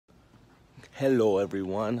Hello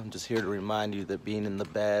everyone, I'm just here to remind you that being in the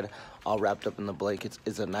bed, all wrapped up in the blankets,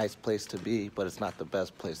 is a nice place to be, but it's not the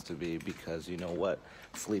best place to be because you know what?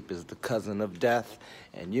 Sleep is the cousin of death,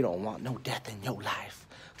 and you don't want no death in your life.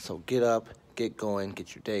 So get up, get going,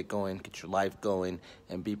 get your day going, get your life going,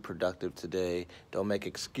 and be productive today. Don't make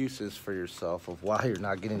excuses for yourself of why you're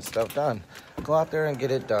not getting stuff done. Go out there and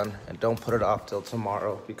get it done, and don't put it off till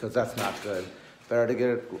tomorrow because that's not good. Better to get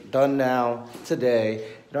it done now, today.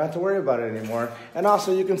 You don't have to worry about it anymore. And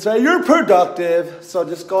also you can say you're productive. So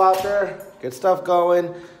just go out there, get stuff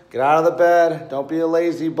going, get out of the bed. Don't be a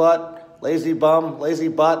lazy butt, lazy bum, lazy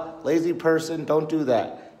butt, lazy person. Don't do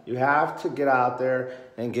that. You have to get out there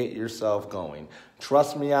and get yourself going.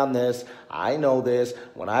 Trust me on this. I know this.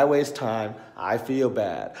 When I waste time, I feel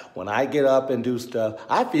bad. When I get up and do stuff,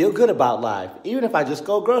 I feel good about life. Even if I just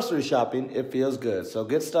go grocery shopping, it feels good. So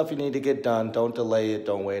get stuff you need to get done. Don't delay it.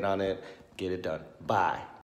 Don't wait on it. Get it done. Bye.